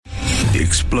The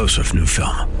explosive new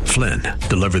film, Flynn,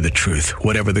 deliver the truth,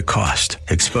 whatever the cost.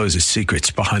 Exposes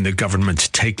secrets behind the government's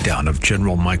takedown of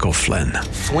General Michael Flynn.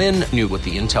 Flynn knew what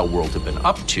the intel world had been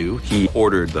up to. He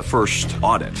ordered the first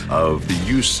audit of the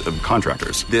use of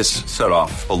contractors. This set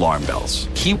off alarm bells.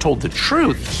 He told the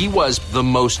truth. He was the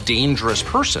most dangerous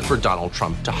person for Donald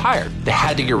Trump to hire. They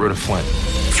had to get rid of Flynn.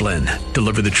 Flynn,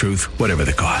 deliver the truth, whatever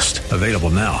the cost. Available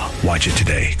now. Watch it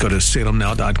today. Go to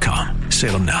salemnow.com.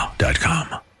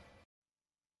 salemnow.com.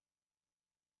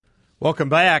 Welcome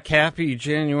back. Happy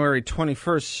January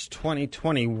 21st,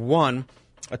 2021.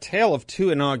 A tale of two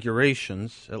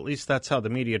inaugurations. At least that's how the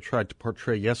media tried to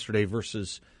portray yesterday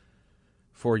versus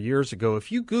 4 years ago.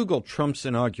 If you Google Trump's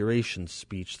inauguration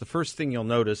speech, the first thing you'll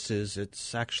notice is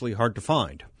it's actually hard to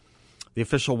find. The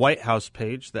official White House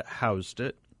page that housed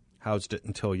it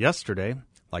until yesterday,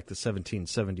 like the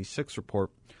 1776 report,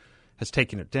 has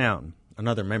taken it down.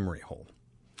 Another memory hole.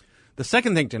 The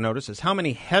second thing to notice is how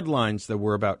many headlines there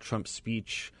were about Trump's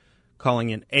speech, calling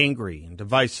it angry and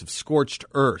divisive. Scorched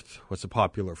earth was a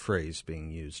popular phrase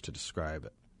being used to describe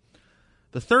it.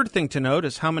 The third thing to note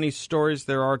is how many stories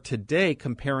there are today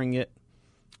comparing it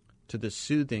to the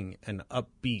soothing and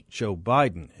upbeat Joe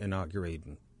Biden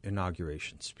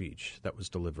inauguration speech that was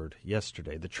delivered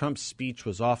yesterday. The Trump speech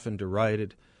was often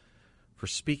derided for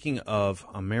speaking of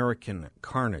American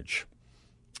carnage.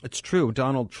 It's true,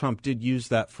 Donald Trump did use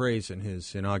that phrase in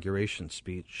his inauguration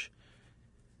speech.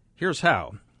 Here's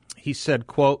how. He said,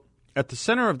 quote, "At the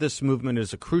center of this movement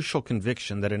is a crucial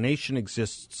conviction that a nation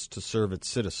exists to serve its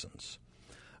citizens.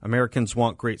 Americans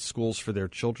want great schools for their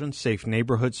children, safe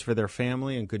neighborhoods for their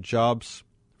family, and good jobs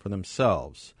for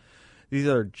themselves. These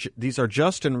are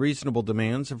just and reasonable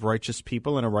demands of righteous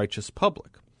people and a righteous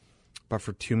public. But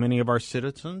for too many of our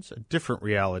citizens, a different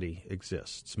reality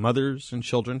exists. Mothers and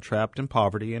children trapped in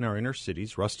poverty in our inner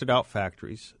cities, rusted-out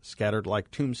factories scattered like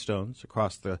tombstones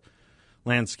across the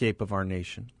landscape of our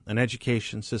nation, an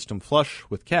education system flush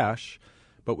with cash,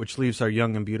 but which leaves our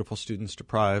young and beautiful students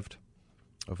deprived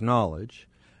of knowledge,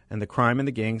 and the crime and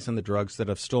the gangs and the drugs that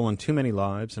have stolen too many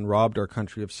lives and robbed our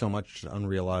country of so much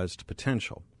unrealized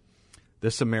potential.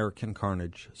 This American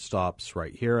carnage stops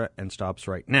right here and stops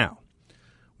right now.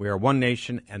 We are one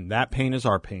nation, and that pain is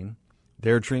our pain.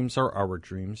 Their dreams are our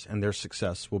dreams, and their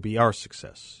success will be our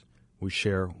success. We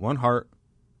share one heart,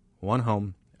 one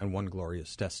home, and one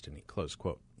glorious destiny." Close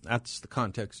quote. That's the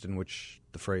context in which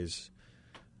the phrase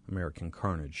American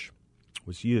carnage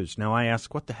was used. Now I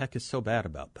ask, what the heck is so bad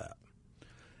about that?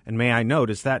 And may I note,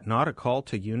 is that not a call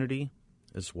to unity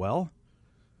as well?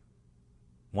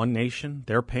 One nation,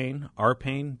 their pain,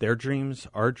 their dreams,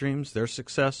 our dreams, their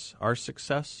success, our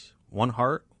success. One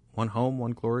heart, one home,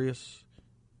 one glorious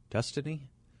destiny.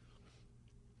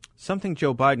 Something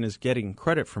Joe Biden is getting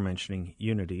credit for mentioning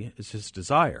unity is his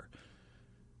desire.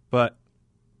 But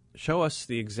show us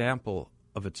the example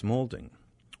of its molding.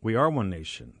 We are one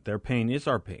nation. Their pain is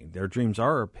our pain. Their dreams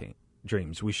are our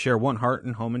dreams. We share one heart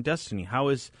and home and destiny. How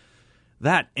is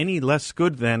that any less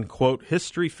good than, quote,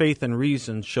 "history, faith, and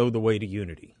reason show the way to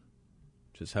unity,"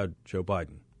 which is how Joe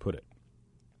Biden put it.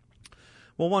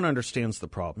 Well, one understands the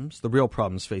problems, the real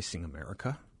problems facing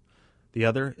America. The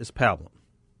other is pablum,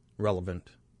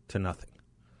 relevant to nothing.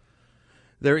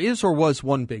 There is or was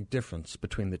one big difference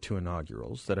between the two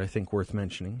inaugurals that I think worth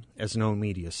mentioning, as no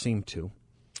media seemed to.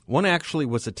 One actually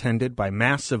was attended by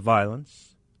massive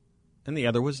violence, and the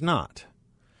other was not.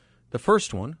 The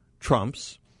first one,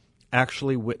 Trump's,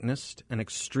 actually witnessed an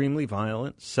extremely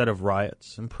violent set of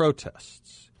riots and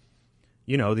protests.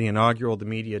 You know, the inaugural the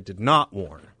media did not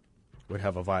warn would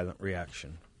have a violent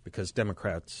reaction, because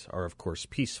Democrats are, of course,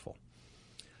 peaceful.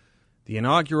 The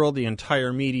inaugural, the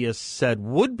entire media said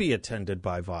would be attended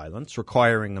by violence,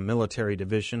 requiring a military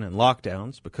division and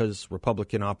lockdowns because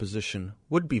Republican opposition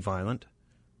would be violent,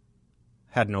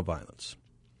 had no violence.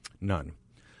 None.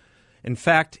 In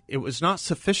fact, it was not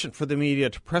sufficient for the media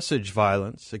to presage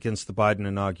violence against the Biden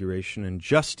inauguration in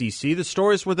just D.C. The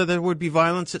stories were that there would be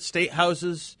violence at state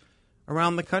houses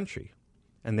around the country.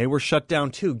 And they were shut down,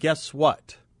 too. Guess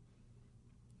what?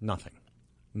 Nothing.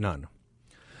 None.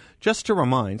 Just to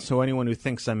remind, so anyone who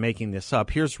thinks I'm making this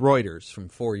up, here's Reuters from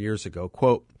 4 years ago.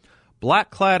 Quote,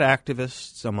 "Black-clad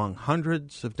activists among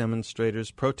hundreds of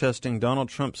demonstrators protesting Donald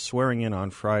Trump's swearing-in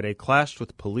on Friday clashed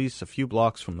with police a few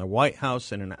blocks from the White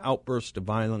House in an outburst of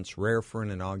violence rare for an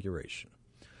inauguration.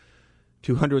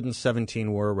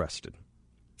 217 were arrested.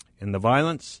 In the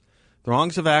violence,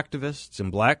 throngs of activists in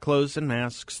black clothes and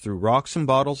masks threw rocks and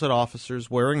bottles at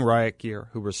officers wearing riot gear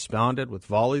who responded with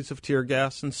volleys of tear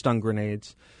gas and stun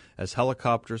grenades as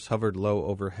helicopters hovered low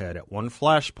overhead. At one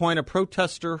flashpoint, a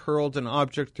protester hurled an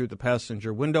object through the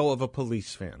passenger window of a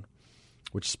police van.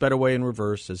 which sped away in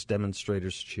reverse as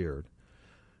demonstrators cheered.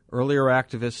 Earlier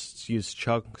activists used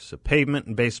chunks of pavement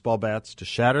and baseball bats to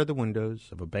shatter the windows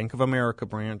of a Bank of America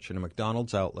branch and a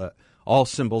McDonald's outlet, all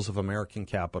symbols of American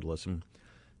capitalism.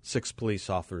 6 police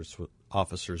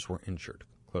officers were injured.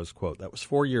 Close quote. That was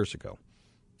 4 years ago.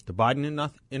 The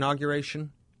Biden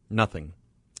inauguration? Nothing.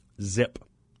 Zip.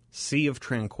 Sea of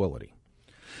tranquility.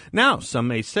 Now, some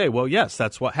may say, well, yes,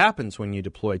 that's what happens when you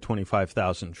deploy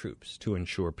 25,000 troops to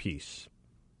ensure peace.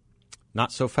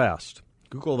 Not so fast.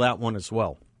 Google that one as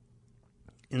well.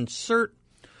 Insert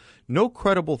no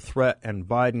credible threat and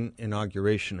Biden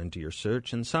inauguration into your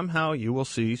search, and somehow you will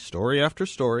see story after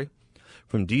story,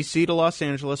 from D.C. to Los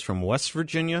Angeles, from West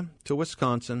Virginia to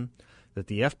Wisconsin, that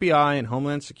the FBI and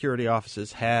Homeland Security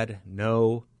offices had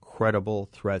no credible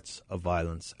threats of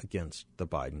violence against the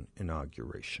Biden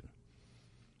inauguration.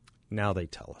 Now they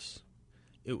tell us.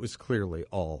 It was clearly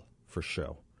all for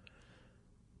show.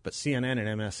 But CNN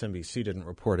and MSNBC didn't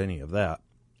report any of that.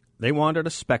 They wanted a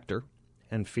specter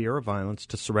and fear of violence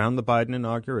to surround the Biden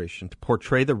inauguration, to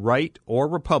portray the right or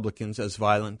Republicans as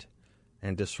violent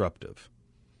and disruptive.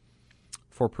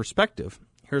 For perspective,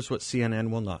 here's what CNN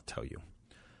will not tell you.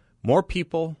 More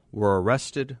people were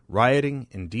arrested rioting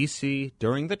in D.C.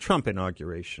 during the Trump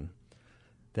inauguration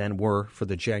than were for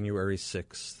the January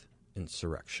 6th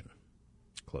insurrection.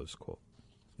 Close quote.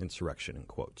 Insurrection in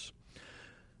quotes.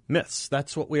 Myths,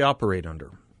 that's what we operate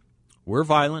under. We're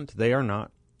violent, they are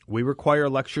not. We require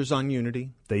lectures on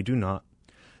unity, they do not.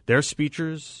 Their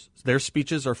speeches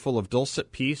are full of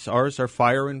dulcet peace, ours are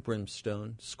fire and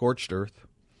brimstone, scorched earth.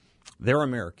 They're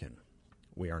American,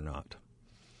 we are not.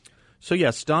 So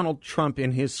yes, Donald Trump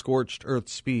in his scorched earth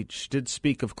speech did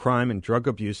speak of crime and drug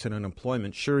abuse and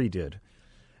unemployment, sure he did.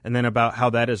 And then about how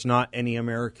that is not any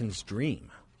American's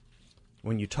dream.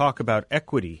 When you talk about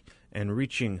equity and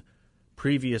reaching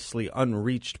previously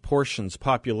unreached portions,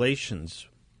 populations,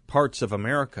 parts of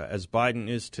America as Biden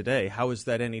is today, how is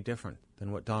that any different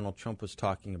than what Donald Trump was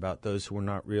talking about, those who were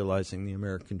not realizing the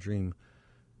American dream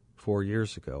 4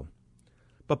 years ago?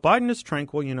 But Biden is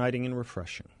tranquil, uniting, and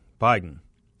refreshing. Biden,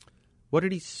 what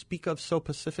did he speak of so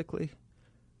pacifically?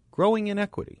 Growing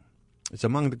inequity is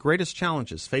among the greatest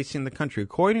challenges facing the country,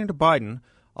 according to Biden,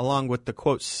 along with the,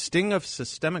 quote, sting of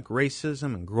systemic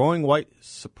racism and growing white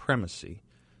supremacy.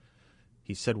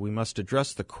 He said we must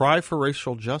address the cry for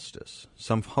racial justice,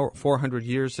 some 400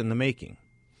 years in the making.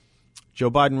 Joe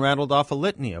Biden rattled off a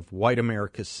litany of white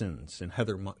America's sins. In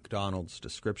Heather McDonald's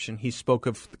description, he spoke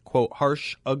of the, quote,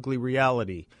 harsh, ugly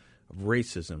reality of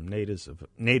racism,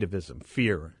 nativism,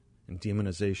 fear, and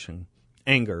demonization,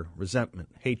 anger, resentment,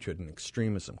 hatred, and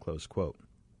extremism, close quote.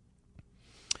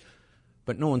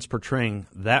 But no one's portraying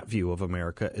that view of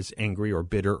America as angry or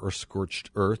bitter or scorched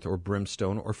earth or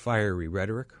brimstone or fiery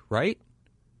rhetoric, right?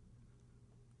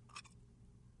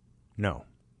 No,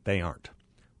 they aren't.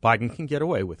 Biden can get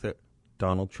away with it.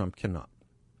 Donald Trump cannot.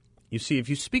 You see, if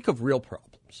you speak of real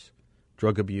problems,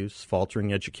 drug abuse,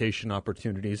 faltering education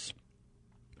opportunities,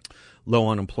 low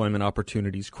unemployment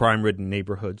opportunities, crime-ridden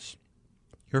neighborhoods,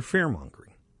 you're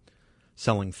fear-mongering,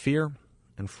 selling fear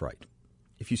and fright.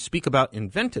 If you speak about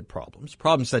invented problems,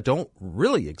 problems that don't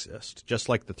really exist, just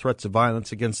like the threats of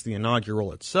violence against the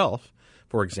inaugural itself,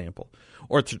 for example,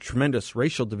 or the tremendous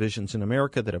racial divisions in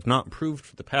America that have not improved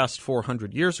for the past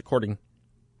 400 years, according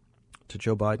to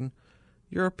Joe Biden,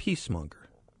 you're a peacemonger,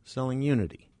 selling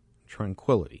unity,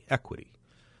 tranquility, equity.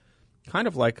 Kind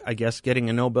of like, I guess, getting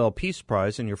a Nobel Peace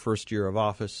Prize in your first year of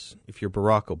office if you're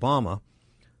Barack Obama,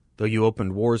 though you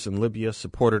opened wars in Libya,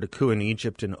 supported a coup in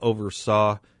Egypt, and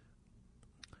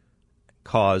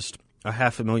caused a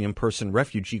 500,000-person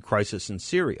refugee crisis in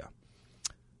Syria.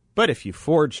 But if you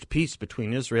forged peace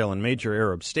between Israel and major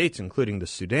Arab states, including the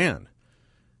Sudan,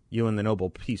 you and the Nobel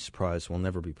Peace Prize will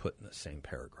never be put in the same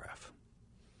paragraph.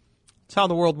 It's how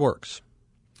the world works.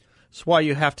 It's why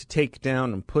you have to take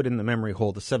down and put in the memory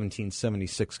hole the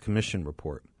 1776 Commission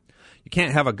report. You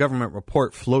can't have a government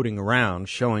report floating around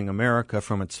showing America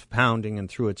from its founding and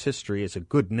through its history as a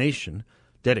good nation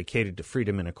dedicated to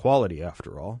freedom and equality,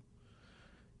 after all.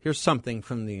 Here's something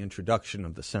from the introduction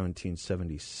of the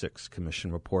 1776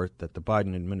 Commission report that the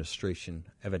Biden administration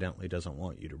evidently doesn't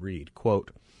want you to read. Quote,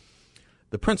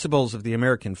 the principles of the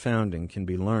American founding can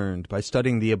be learned by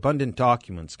studying the abundant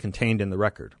documents contained in the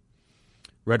record.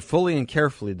 Read fully and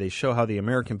carefully, they show how the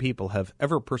American people have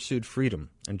ever pursued freedom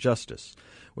and justice,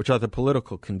 which are the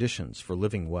political conditions for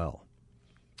living well.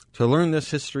 To learn this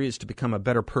history is to become a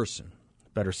better person, a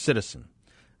better citizen,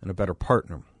 and a better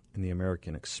partner in the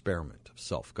American experiment of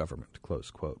self-government,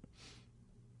 close quote.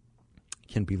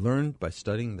 Can be learned by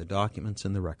studying the documents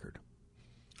in the record.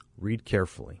 Read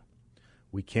carefully.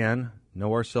 we can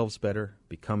know ourselves better,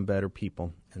 become better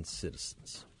people and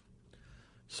citizens.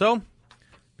 So,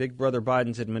 Big Brother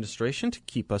Biden's administration, to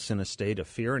keep us in a state of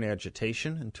fear and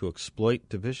agitation and to exploit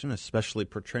division, especially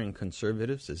portraying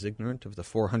conservatives as ignorant of the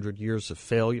 400 years of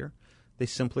failure, they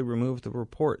simply removed the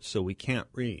report so we can't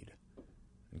read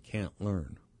and can't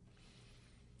learn.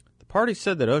 The party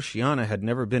said that Oceania had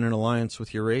never been in alliance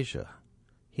with Eurasia.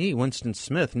 He, Winston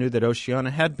Smith, knew that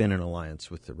Oceania had been in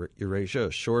alliance with Eurasia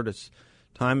as short as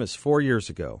time as 4 years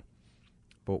ago.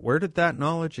 But where did that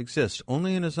knowledge exist?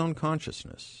 Only in his own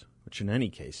consciousness, which in any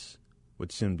case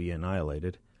would soon be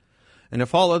annihilated. And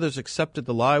if all others accepted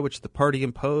the lie which the party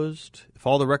imposed, if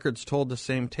all the records told the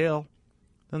same tale,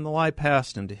 then the lie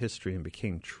passed into history and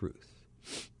became truth.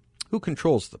 Who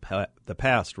controls the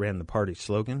past, ran the party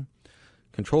slogan,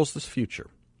 controls this future.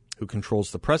 Who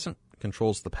controls the present,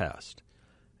 controls the past.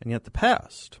 And yet the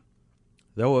past,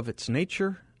 though of its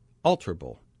nature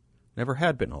alterable, never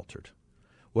had been altered.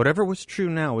 Whatever was true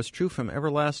now was true from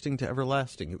everlasting to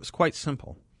everlasting. It was quite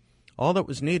simple. All that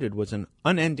was needed was an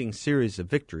unending series of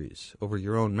victories over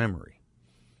your own memory.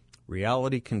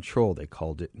 Reality control, they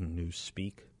called it in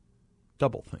newspeak.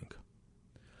 Doublethink.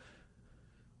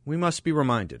 We must be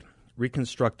reminded,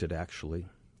 reconstructed actually,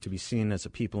 to be seen as a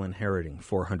people inheriting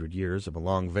 400 years of a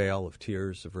long veil of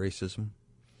tears of racism.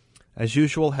 As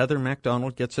usual, Heather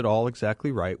MacDonald gets it all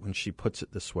exactly right when she puts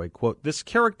it this way, quote, "This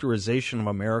characterization of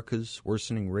America's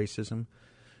worsening racism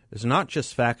is not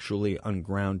just factually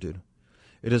ungrounded.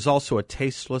 It is also a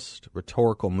tasteless,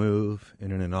 rhetorical move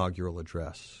in an inaugural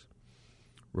address.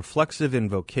 Reflexive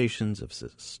invocations of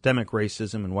systemic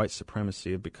racism and white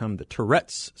supremacy have become the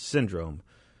Tourette's syndrome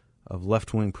of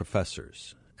left-wing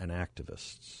professors and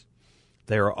activists.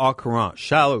 They are au courant,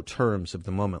 shallow terms of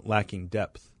the moment lacking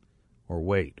depth or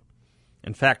weight.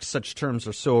 In fact, such terms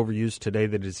are so overused today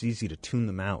that it is easy to tune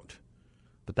them out.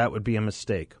 But that would be a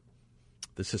mistake.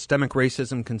 The systemic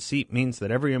racism conceit means that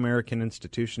every American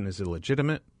institution is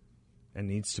illegitimate and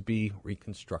needs to be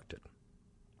reconstructed."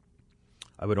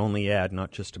 I would only add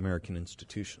not just American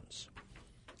institutions,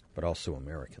 but also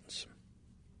Americans.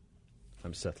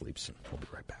 I'm Seth Leibson. We'll be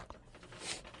right back.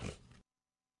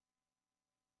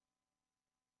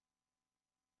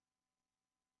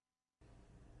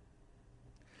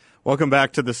 Welcome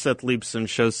back to the Seth Leibson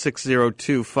Show,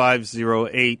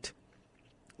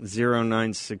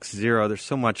 602-508-0960. There's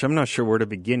so much. I'm not sure where to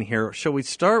begin here. Shall we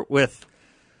start with,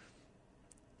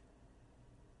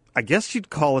 I guess you'd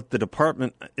call it the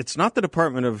Department, it's not the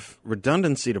Department of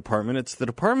Redundancy Department, it's the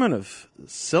Department of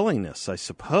Silliness, I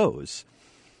suppose.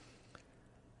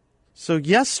 So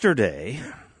yesterday,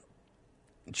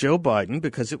 Joe Biden,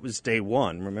 because it was day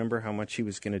one, remember how much he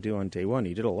was going to do on day one?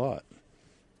 He did a lot.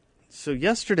 So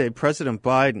yesterday, President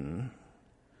Biden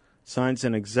signs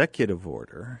an executive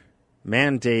order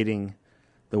mandating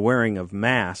the wearing of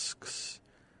masks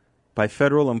by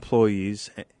federal employees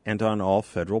and on all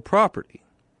federal property.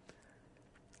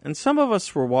 And some of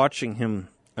us were watching him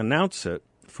announce it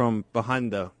from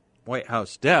behind the White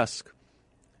House desk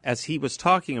as he was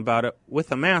talking about it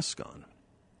with a mask on.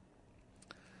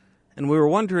 And we were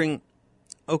wondering,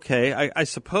 okay, I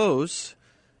suppose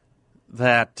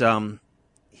that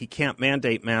he can't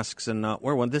mandate masks and not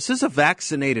wear one. This is a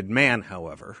vaccinated man,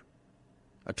 however,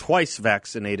 a twice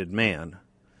vaccinated man,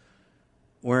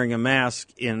 wearing a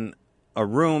mask in a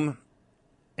room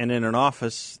and in an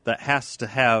office that has to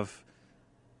have,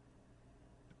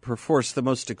 perforce, the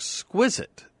most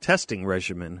exquisite testing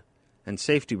regimen and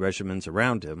safety regimens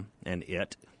around him and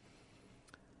it.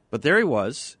 But there he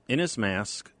was, in his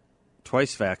mask,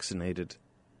 twice vaccinated,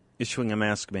 issuing a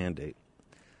mask mandate.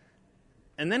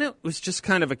 And then it was just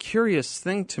kind of a curious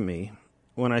thing to me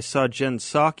when I saw Jen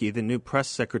Psaki, the new press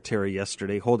secretary,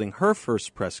 yesterday holding her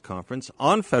first press conference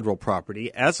on federal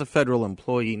property as a federal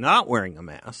employee not wearing a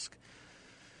mask.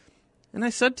 And I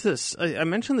said to this, I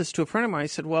mentioned this to a friend of mine. I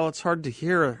said, well, it's hard to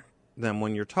hear them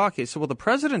when you're talking. He said, well, the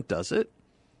president does it.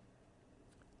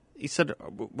 He said,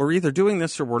 we're either doing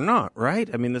this or we're not, right?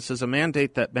 I mean, this is a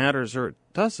mandate that matters or it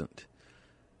doesn't.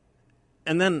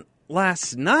 And then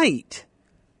last night,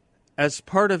 as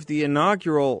part of the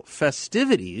inaugural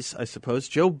festivities, I suppose,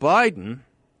 Joe Biden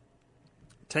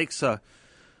takes a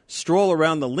stroll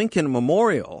around the Lincoln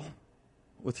Memorial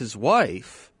with his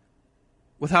wife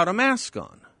without a mask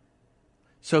on.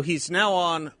 So he's now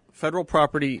on federal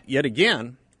property yet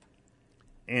again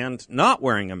and not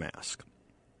wearing a mask.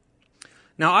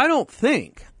 Now, I don't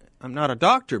think, I'm not a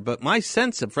doctor, but my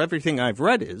sense of everything I've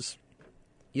read is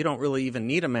you don't really even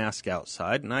need a mask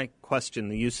outside, and I question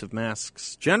the use of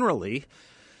masks generally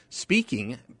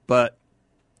speaking, but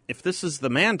if this is the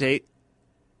mandate,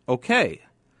 okay.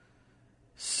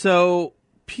 So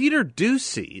Peter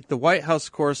Doocy, the White House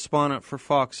correspondent for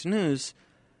Fox News,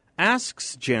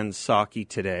 asks Jen Psaki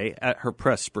today at her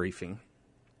press briefing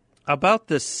about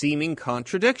this seeming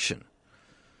contradiction.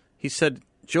 He said,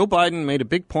 Joe Biden made a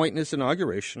big point in his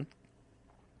inauguration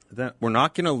that we're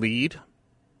not going to lead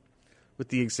with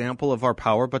the example of our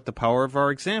power, but the power of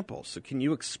our example. So can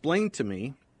you explain to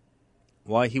me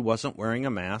why he wasn't wearing a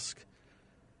mask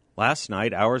last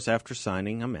night, hours after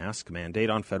signing a mask mandate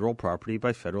on federal property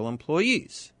by federal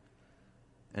employees?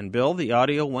 And, Bill, the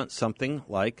audio went something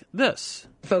like this.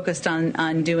 Focused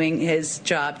on doing his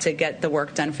job to get the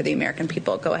work done for the American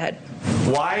people. Go ahead.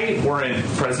 Why weren't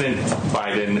President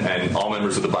Biden and all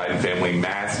members of the Biden family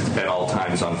masked at all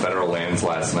times on federal lands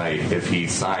last night if he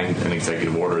signed an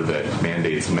executive order that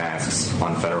mandates masks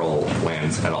on federal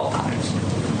lands at all times?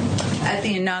 At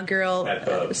the inaugural... At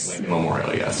the Lincoln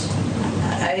Memorial, yes.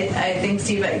 I think,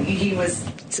 Steve, he was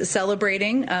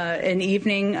celebrating an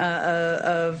evening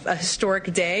of a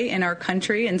historic day in our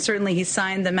country, and certainly he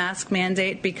signed the mask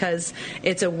mandate because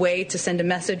it's a way to send a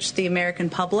message to the American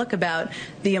public about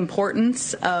the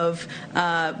importance of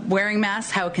wearing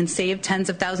masks, how it can save tens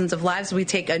of thousands of lives. We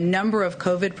take a number of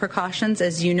COVID precautions,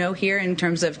 as you know, here in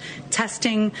terms of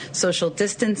testing, social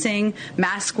distancing,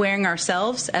 mask wearing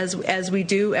ourselves, as we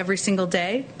do every single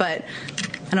day. But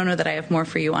I don't know that I have more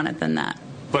for you on it than that.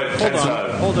 But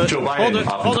Hold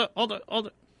Joe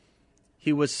it.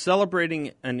 He was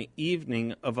celebrating an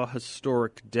evening of a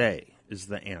historic day, is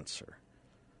the answer.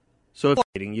 So if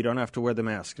you don't have to wear the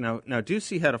mask. Now,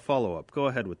 Doocy had a follow-up. Go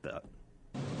ahead with that.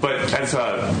 But as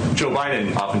Joe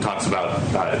Biden often talks about,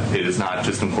 it is not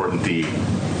just important the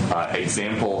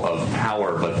example of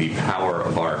power, but the power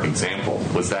of our example.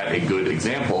 Was that a good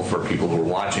example for people who were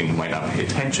watching who might not pay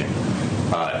attention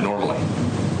normally?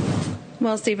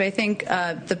 Well, Steve, I think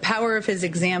the power of his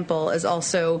example is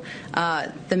also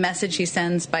the message he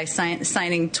sends by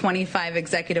signing 25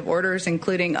 executive orders,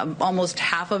 including almost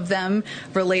half of them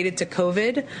related to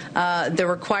COVID. The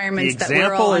requirements that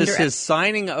we're all under. The example is his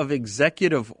signing of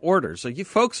executive orders. Are you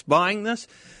folks buying this?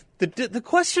 The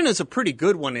question is a pretty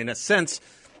good one in a sense.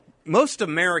 Most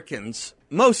Americans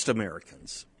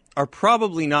are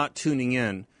probably not tuning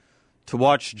in to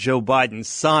watch Joe Biden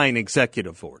sign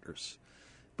executive orders.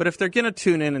 But if they're going to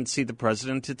tune in and see the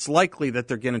president, it's likely that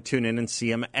they're going to tune in and see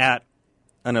him at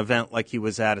an event like he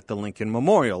was at the Lincoln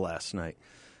Memorial last night.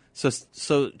 So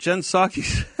Jen Psaki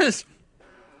says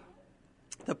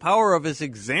the power of his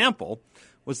example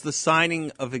was the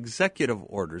signing of executive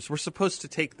orders. We're supposed to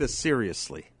take this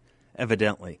seriously,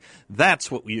 evidently. That's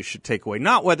what you should take away.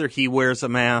 Not whether he wears a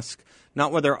mask,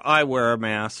 not whether I wear a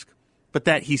mask, but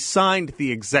that he signed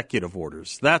the executive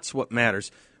orders. That's what matters.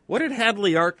 What did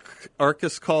Hadley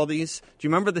Arcus call these? Do you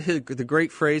remember the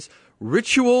great phrase?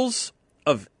 Rituals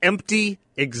of empty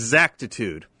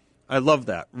exactitude. I love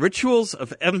that. Rituals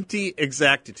of empty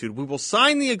exactitude. We will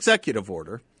sign the executive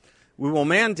order. We will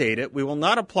mandate it. We will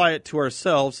not apply it to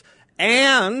ourselves.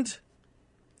 And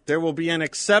there will be an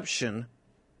exception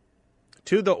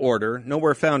to the order,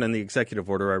 nowhere found in the executive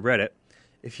order, I read it,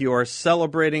 if you are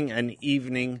celebrating an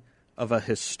evening of a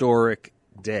historic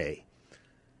day.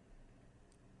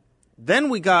 Then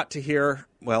we got to hear,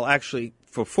 well, actually,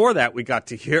 before that, we got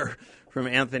to hear from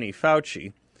Anthony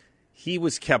Fauci. He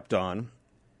was kept on.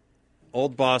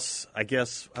 Old boss, I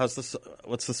guess,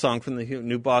 what's the song from the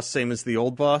new boss, same as the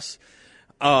old boss?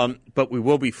 But we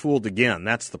will be fooled again.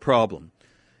 That's the problem.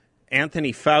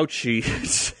 Anthony Fauci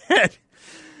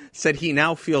said he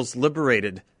now feels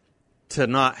liberated to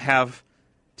not have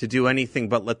to do anything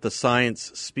but let the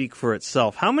science speak for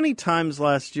itself. How many times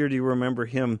last year do you remember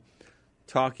him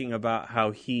talking about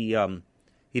how he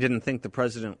didn't think the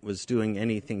president was doing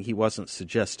anything he wasn't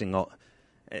suggesting,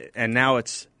 and now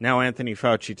Anthony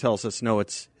Fauci tells us no,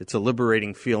 it's a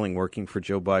liberating feeling working for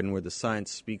Joe Biden, where the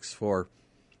science speaks for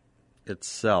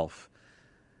itself.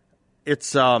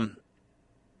 It's a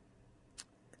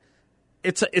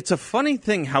funny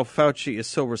thing how Fauci is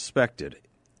so respected.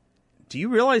 Do you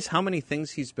realize how many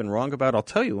things he's been wrong about? I'll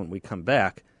tell you when we come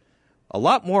back. A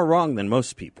lot more wrong than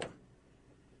most people.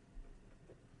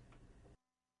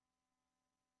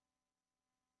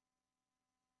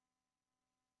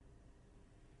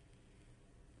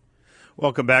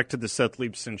 Welcome back to the Seth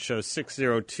Leibsohn Show,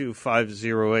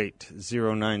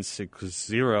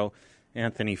 602-508-0960.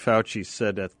 Anthony Fauci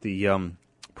said at the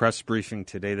press briefing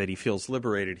today that he feels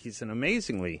liberated. He's an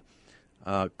amazingly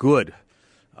good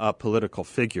political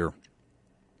figure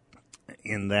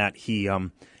in that he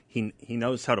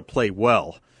knows how to play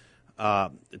well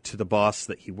to the boss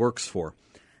that he works for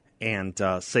and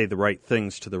say the right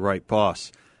things to the right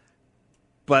boss.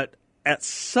 But at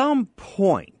some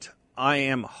point, I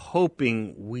am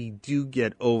hoping we do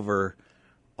get over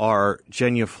our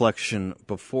genuflection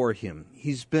before him.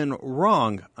 He's been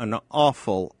wrong an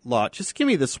awful lot. Just give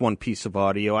me this one piece of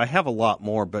audio. I have a lot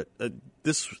more, but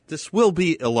this will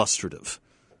be illustrative.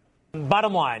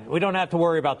 Bottom line, we don't have to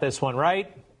worry about this one,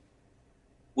 right?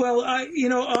 Well,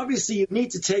 obviously you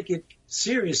need to take it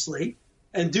seriously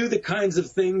and do the kinds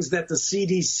of things that the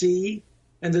CDC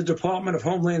and the Department of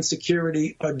Homeland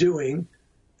Security are doing.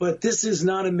 But this is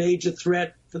not a major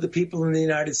threat for the people in the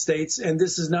United States, and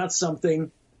this is not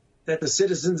something that the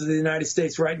citizens of the United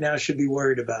States right now should be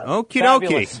worried about. Okie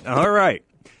dokie. All right.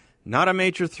 Not a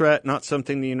major threat, not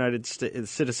something the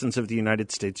citizens of the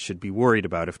United States should be worried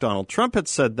about. If Donald Trump had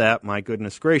said that, my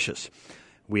goodness gracious.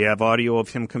 We have audio of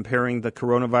him comparing the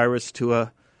coronavirus to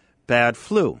a bad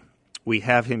flu. We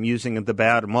have him using the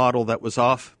bad model that was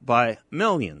off by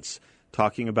millions,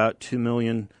 talking about 2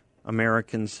 million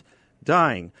Americans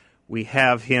dying. We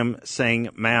have him saying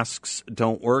masks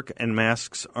don't work and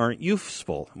masks aren't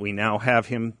useful. We now have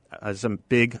him as a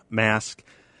big mask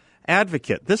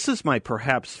advocate. This is my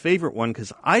perhaps favorite one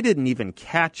because I didn't even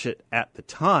catch it at the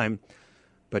time,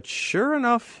 but sure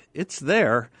enough, it's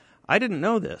there. I didn't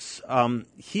know this.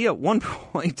 He at one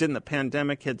point in the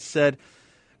pandemic had said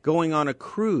going on a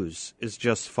cruise is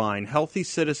just fine. Healthy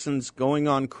citizens going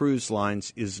on cruise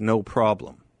lines is no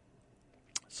problem.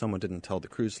 Someone didn't tell the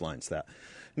cruise lines that.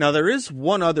 Now, there is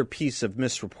one other piece of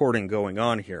misreporting going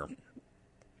on here,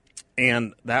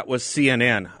 and that was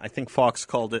CNN. I think Fox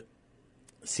called it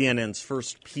CNN's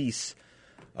first piece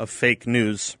of fake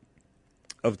news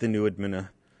of the new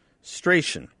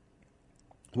administration.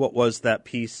 What was that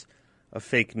piece of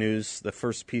fake news, the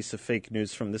first piece of fake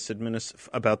news from this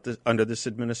under this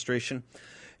administration?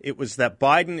 It was that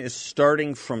Biden is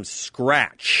starting from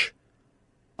scratch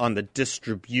on the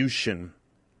distribution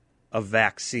of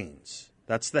vaccines.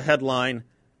 That's the headline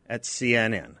at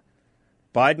CNN.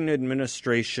 Biden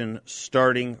administration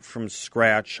starting from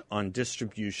scratch on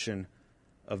distribution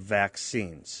of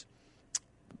vaccines.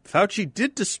 Fauci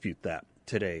did dispute that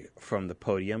today from the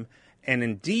podium. And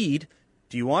indeed,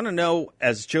 do you want to know,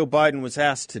 as Joe Biden was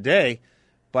asked today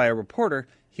by a reporter,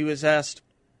 he was asked,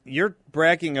 you're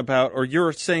bragging about, or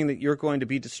you're saying that you're going to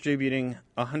be distributing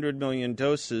 100 million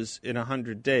doses in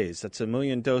 100 days. That's 1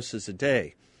 million doses a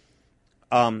day.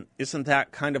 Isn't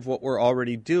that kind of what we're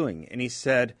already doing? And he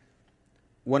said,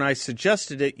 when I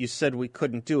suggested it, you said we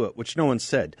couldn't do it, which no one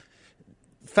said.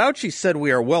 Fauci said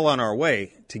we are well on our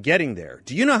way to getting there.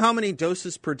 Do you know how many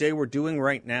doses per day we're doing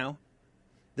right now?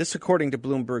 This, according to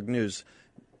Bloomberg News,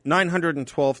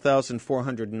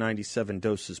 912,497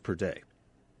 doses per day.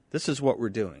 This is what we're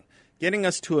doing. Getting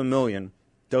us to 1 million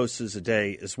doses a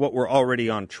day is what we're already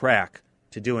on track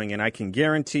to doing. And I can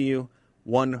guarantee you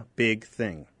one big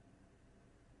thing.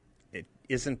 It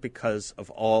isn't because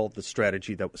of all the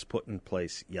strategy that was put in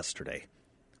place yesterday.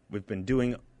 We've been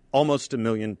doing almost 1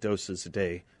 million doses a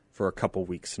day for a couple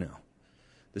weeks now.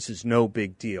 This is no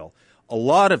big deal. A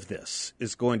lot of this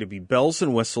is going to be bells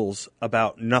and whistles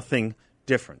about nothing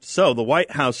different. So the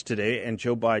White House today and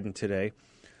Joe Biden today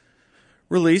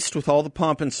released, with all the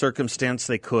pomp and circumstance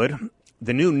they could,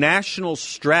 the new national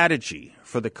strategy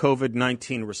for the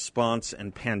COVID-19 response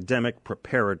and pandemic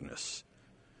preparedness.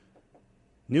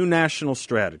 New national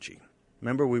strategy.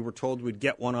 Remember, we were told we'd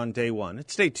get one on day one.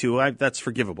 It's day two. That's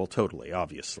forgivable totally,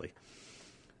 obviously.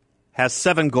 Has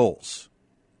 7 goals.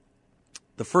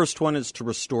 The first one is to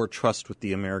restore trust with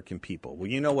the American people. Well,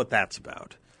 you know what that's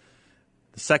about.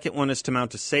 The second one is to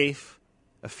mount a safe,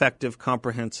 effective,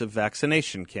 comprehensive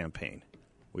vaccination campaign.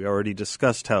 We already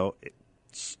discussed how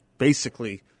it's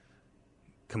basically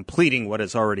completing what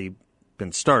has already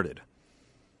been started.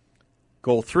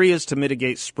 Goal 3 is to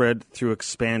mitigate spread through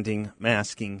expanding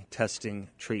masking, testing,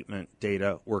 treatment,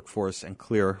 data, workforce, and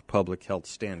clear public health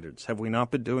standards. Have we not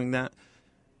been doing that?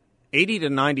 80 to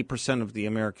 90% of the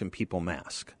American people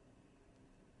mask.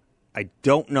 I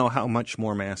don't know how much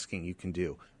more masking you can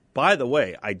do. By the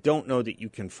way, I don't know that you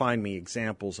can find me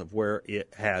examples of where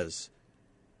it has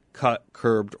cut,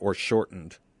 curbed, or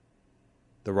shortened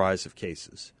the rise of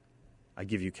cases. I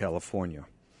give you California.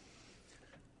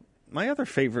 My other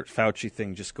favorite Fauci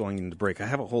thing, just going into break, I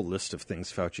have a whole list of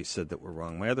things Fauci said that were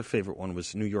wrong. My other favorite one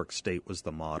was New York State was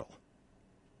the model.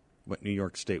 What New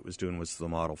York State was doing was the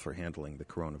model for handling the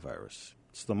coronavirus.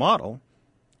 It's the model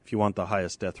if you want the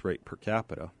highest death rate per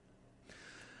capita.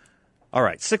 All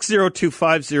right,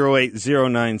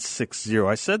 602-508-0960.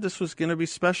 I said this was going to be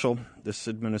special, this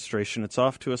administration. It's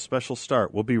off to a special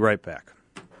start. We'll be right back.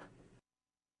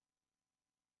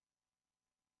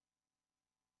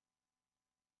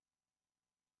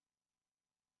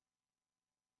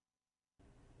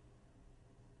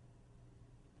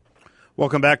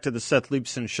 Welcome back to the Seth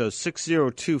Leibsohn Show,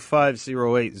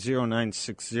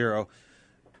 602-508-0960.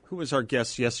 Who was our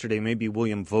guest yesterday? Maybe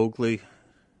William Vogley,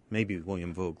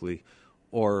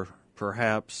 or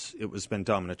perhaps it was Ben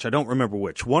Domenech. I don't remember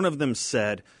which. One of them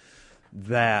said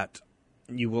that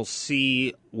you will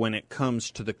see when it comes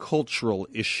to the cultural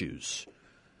issues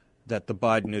that the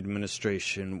Biden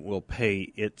administration will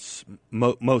pay its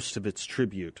most of its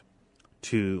tribute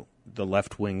to the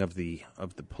left wing of the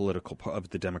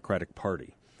Democratic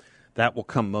Party. That will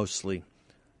come mostly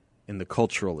in the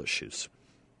cultural issues.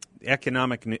 The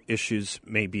economic issues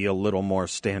may be a little more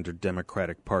standard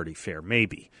Democratic Party fare,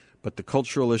 maybe, but the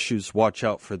cultural issues, watch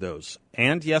out for those.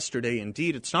 And yesterday,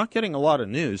 indeed, it's not getting a lot of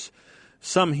news.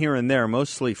 Some here and there,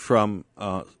 mostly from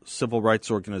civil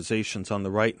rights organizations on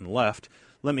the right and left.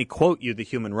 Let me quote you the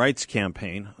Human Rights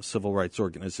Campaign, a civil rights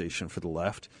organization for the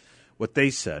left, what they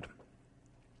said.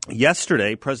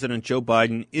 Yesterday, President Joe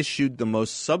Biden issued the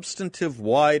most substantive,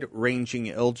 wide-ranging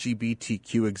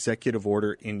LGBTQ executive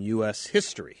order in U.S.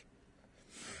 history.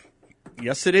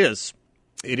 Yes, it is.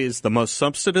 It is the most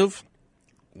substantive,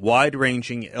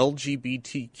 wide-ranging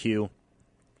LGBTQ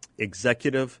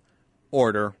executive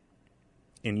order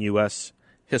in U.S.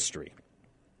 history.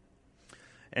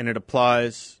 And it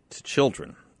applies to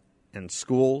children and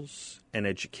schools and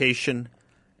education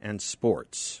and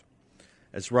sports.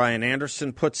 As Ryan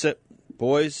Anderson puts it,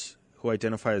 boys who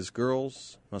identify as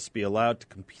girls must be allowed to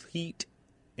compete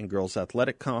in girls'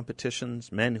 athletic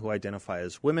competitions. Men who identify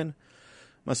as women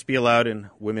must be allowed in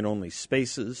women-only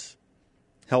spaces.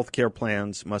 Healthcare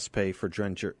plans must pay for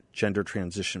gender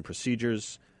transition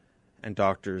procedures, and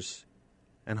doctors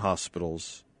and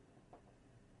hospitals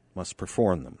must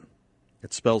perform them.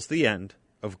 It spells the end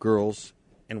of girls'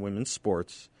 and women's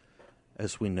sports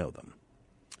as we know them.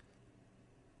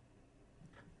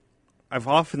 I've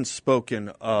often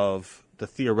spoken of the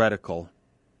theoretical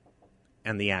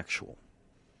and the actual.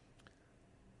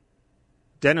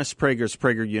 Dennis Prager's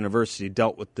Prager University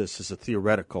dealt with this as a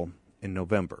theoretical in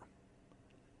November.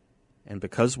 And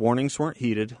because warnings weren't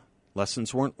heeded,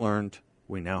 lessons weren't learned,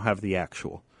 we now have the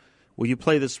actual. Will you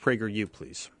play this PragerU,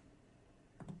 please?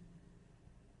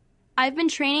 I've been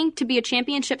training to be a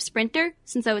championship sprinter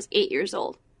since I was 8 years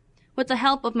old. With the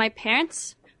help of my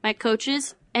parents, my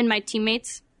coaches, and my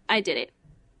teammates, I did it.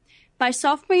 By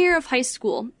sophomore year of high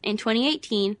school, in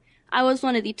 2018, I was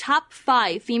one of the top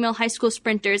 5 female high school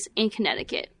sprinters in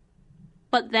Connecticut.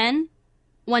 But then,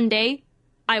 one day,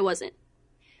 I wasn't.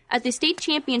 At the state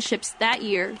championships that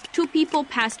year, 2 people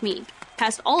passed me,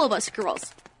 passed all of us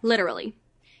girls, literally.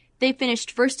 They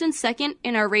finished first and second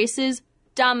in our races,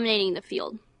 dominating the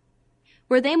field.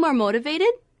 Were they more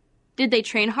motivated? Did they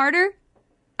train harder?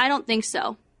 I don't think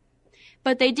so.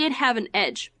 But they did have an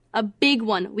edge, a big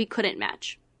one we couldn't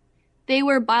match. They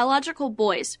were biological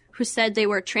boys who said they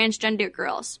were transgender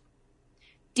girls.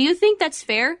 Do you think that's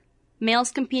fair?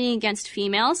 Males competing against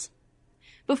females?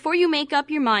 Before you make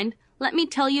up your mind, let me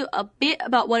tell you a bit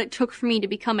about what it took for me to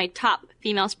become a top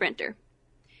female sprinter.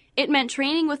 It meant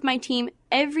training with my team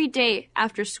every day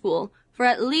after school for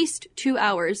at least 2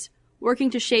 hours, working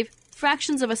to shave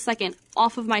fractions of a second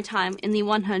off of my time in the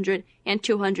 100 and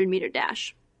 200 meter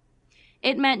dash.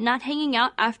 It meant not hanging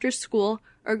out after school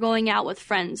or going out with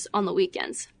friends on the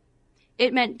weekends.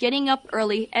 It meant getting up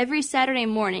early every Saturday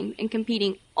morning and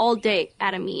competing all day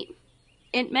at a meet.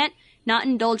 It meant not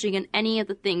indulging in any of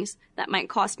the things that might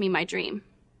cost me my dream.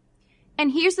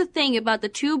 And here's the thing about the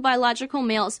 2 biological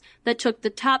males that took the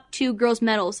top 2 girls'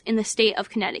 medals in the state of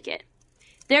Connecticut.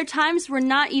 Their times were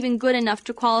not even good enough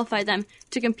to qualify them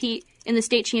to compete in the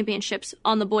state championships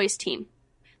on the boys' team.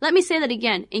 Let me say that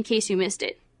again in case you missed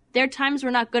it. Their times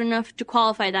were not good enough to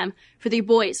qualify them for the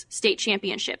boys' state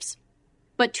championships.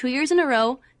 But 2 years in a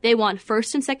row, they won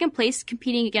first and second place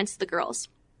competing against the girls.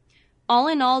 All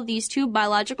in all, these 2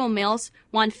 biological males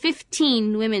won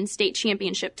 15 women's state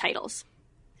championship titles.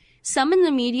 Some in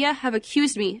the media have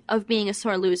accused me of being a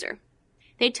sore loser.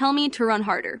 They tell me to run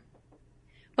harder.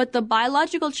 But the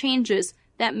biological changes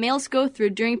that males go through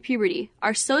during puberty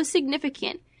are so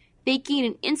significant, they gain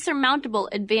an insurmountable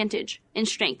advantage in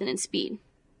strength and in speed.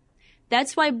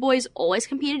 That's why boys always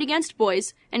competed against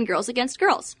boys and girls against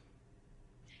girls.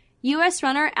 U.S.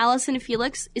 runner Allison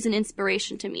Felix is an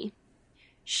inspiration to me.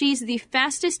 She's the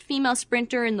fastest female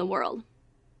sprinter in the world.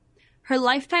 Her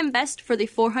lifetime best for the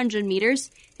 400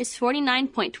 meters is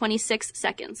 49.26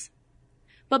 seconds.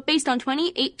 But based on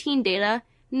 2018 data,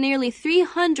 nearly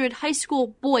 300 high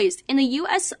school boys in the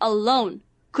U.S. alone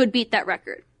could beat that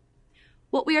record.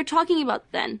 What we are talking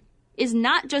about then is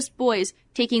not just boys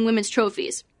taking women's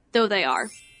trophies, though they are.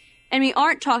 And we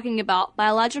aren't talking about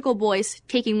biological boys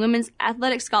taking women's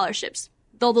athletic scholarships,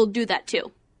 though they'll do that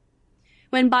too.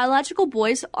 When biological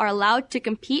boys are allowed to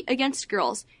compete against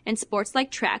girls in sports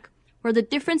like track, where the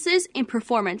differences in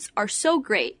performance are so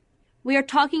great, we are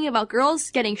talking about girls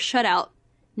getting shut out,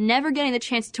 never getting the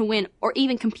chance to win or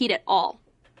even compete at all.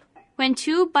 When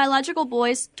two biological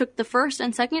boys took the first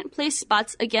and second place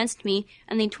spots against me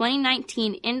in the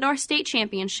 2019 Indoor State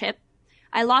Championship,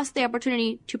 I lost the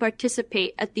opportunity to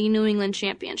participate at the New England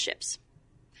Championships.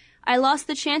 I lost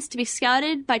the chance to be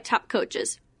scouted by top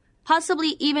coaches,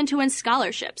 possibly even to win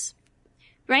scholarships.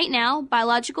 Right now,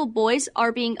 biological boys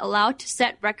are being allowed to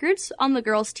set records on the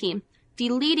girls' team,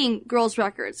 deleting girls'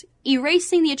 records,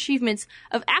 erasing the achievements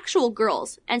of actual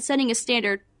girls, and setting a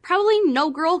standard probably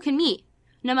no girl can meet,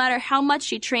 no matter how much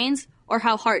she trains or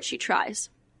how hard she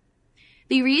tries.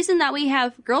 The reason that we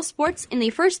have girls' sports in the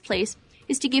first place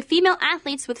is to give female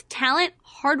athletes with talent,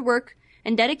 hard work,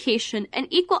 and dedication an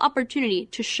equal opportunity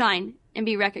to shine and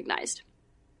be recognized.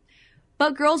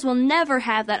 But girls will never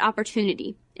have that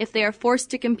opportunity if they are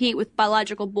forced to compete with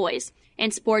biological boys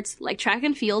in sports like track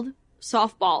and field,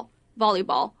 softball,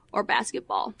 volleyball, or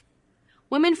basketball.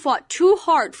 Women fought too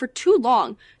hard for too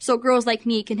long so girls like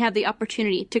me can have the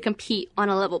opportunity to compete on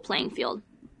a level playing field.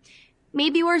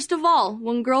 Maybe worst of all,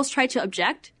 when girls try to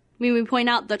object, when we point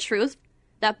out the truth,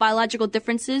 that biological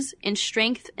differences in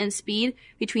strength and speed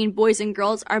between boys and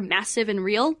girls are massive and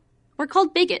real, we're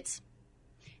called bigots.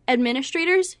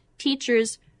 Administrators,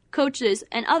 teachers, coaches,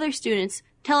 and other students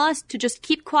tell us to just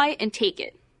keep quiet and take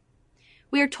it.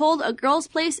 We are told a girl's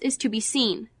place is to be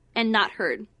seen and not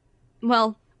heard.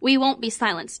 Well, we won't be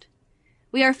silenced.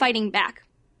 We are fighting back.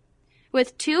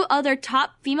 With two other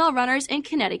top female runners in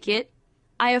Connecticut,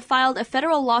 I have filed a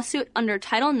federal lawsuit under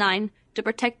Title IX to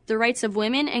protect the rights of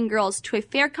women and girls to a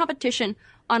fair competition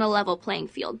on a level playing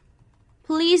field.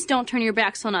 Please don't turn your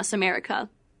backs on us, America.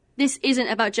 This isn't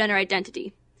about gender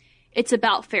identity. It's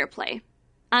about fair play.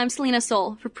 I'm Selena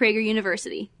Soul for Prager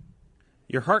University.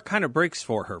 Your heart kind of breaks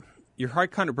for her. Your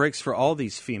heart kind of breaks for all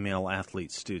these female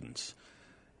athlete students.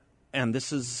 And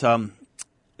this is, I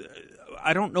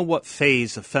don't know what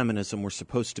phase of feminism we're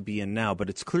supposed to be in now, but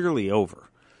it's clearly over.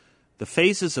 The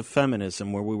phases of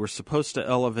feminism where we were supposed to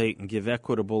elevate and give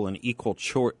equitable and equal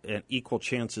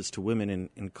chances to women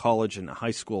in college and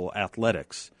high school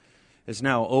athletics is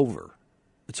now over.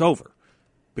 It's over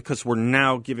because we're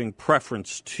now giving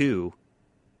preference to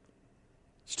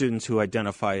students who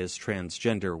identify as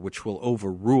transgender, which will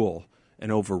overrule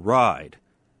and override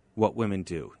what women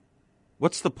do.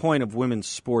 What's the point of women's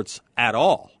sports at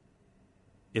all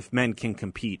if men can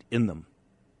compete in them?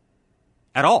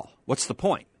 At all. What's the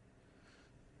point?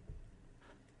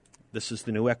 This is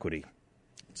the new equity.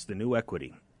 It's the new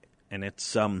equity. And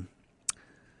it's going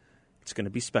to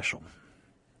be special.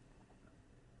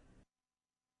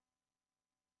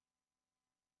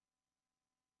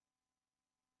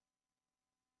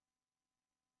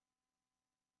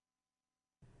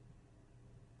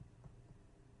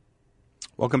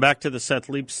 Welcome back to the Seth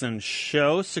Leibsohn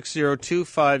Show,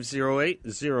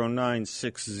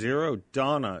 602-508-0960.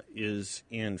 Donna is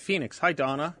in Phoenix. Hi,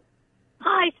 Donna.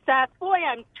 Hi, Seth. Boy,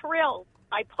 I'm thrilled.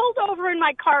 I pulled over in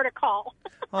my car to call.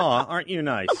 Aw, aren't you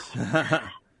nice?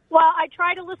 Well, I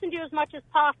try to listen to you as much as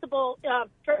possible,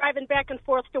 driving back and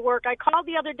forth to work. I called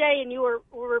the other day and you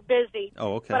were busy.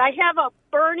 Oh, okay. But I have a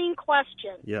burning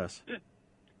question. Yes.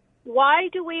 Why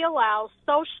do we allow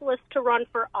socialists to run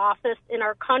for office in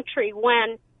our country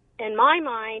when, in my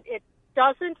mind, it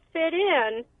doesn't fit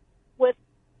in with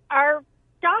our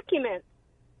documents?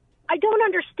 I don't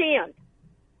understand.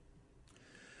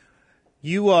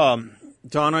 You,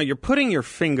 Donna, you're putting your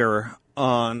finger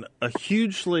on a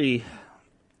hugely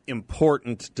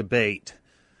important debate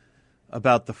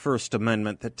about the First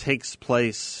Amendment that takes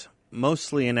place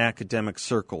mostly in academic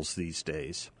circles these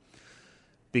days,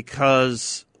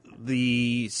 because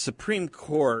the Supreme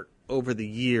Court over the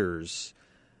years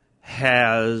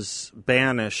has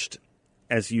banished,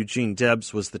 as Eugene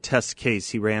Debs was the test case,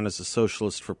 he ran as a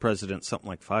socialist for president something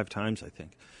like 5 times, I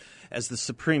think, as the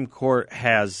Supreme Court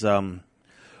has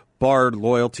barred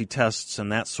loyalty tests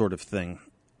and that sort of thing,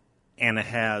 and it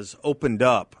has opened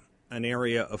up an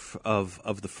area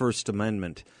of the First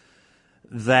Amendment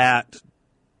that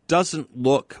doesn't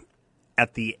look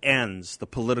at the ends, the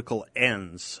political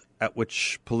ends at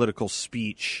which political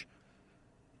speech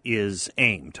is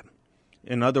aimed.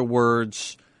 In other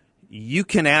words, you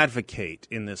can advocate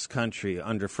in this country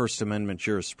under First Amendment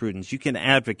jurisprudence, you can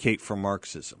advocate for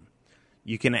Marxism.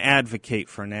 You can advocate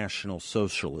for National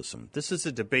Socialism. This is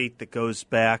a debate that goes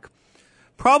back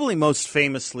probably most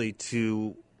famously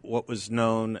to what was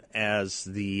known as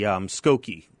the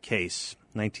Skokie case,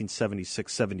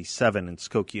 1976-77 in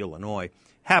Skokie, Illinois.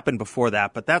 Happened before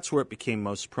that, but that's where it became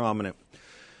most prominent.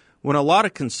 when a lot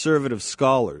of conservative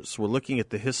scholars were looking at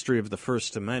the history of the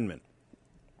First Amendment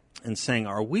and saying,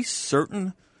 are we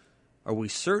certain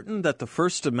that the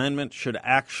First Amendment should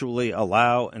actually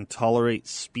allow and tolerate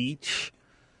speech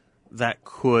that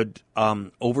could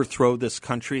overthrow this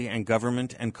country and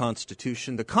government and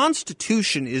Constitution? The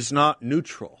Constitution is not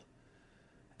neutral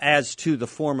as to the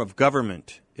form of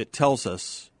government it tells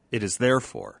us it is there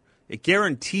for. It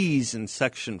guarantees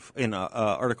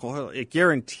Article, it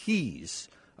guarantees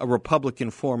a Republican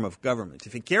form of government.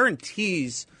 If it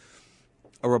guarantees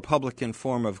a Republican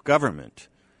form of government,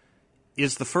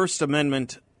 is the First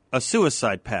Amendment a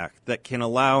suicide pact that can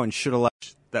allow and should allow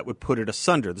that would put it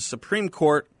asunder? The Supreme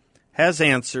Court has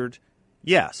answered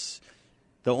yes.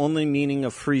 The only meaning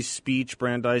of free speech,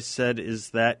 Brandeis said,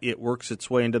 is that it works its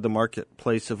way into the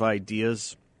marketplace of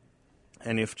ideas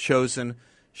and, if chosen,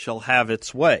 shall have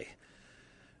its way.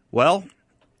 Well,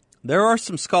 there are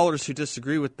some scholars who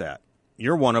disagree with that.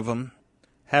 You're one of them.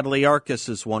 Hadley Arkes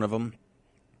is one of them.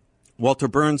 Walter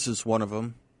Burns is one of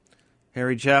them.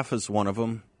 Harry Jaffa is one of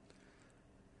them.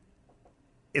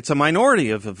 It's a minority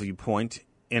of a viewpoint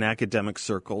in academic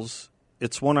circles.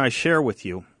 It's one I share with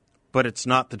you, but it's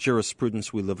not the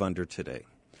jurisprudence we live under today.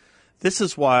 This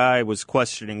is why I was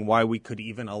questioning why we could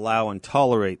even allow and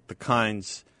tolerate the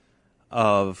kinds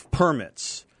of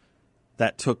permits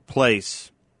that took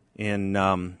place in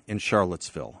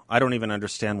Charlottesville. I don't even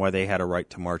understand why they had a right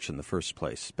to march in the first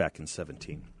place back in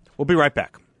 2017. We'll be right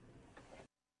back.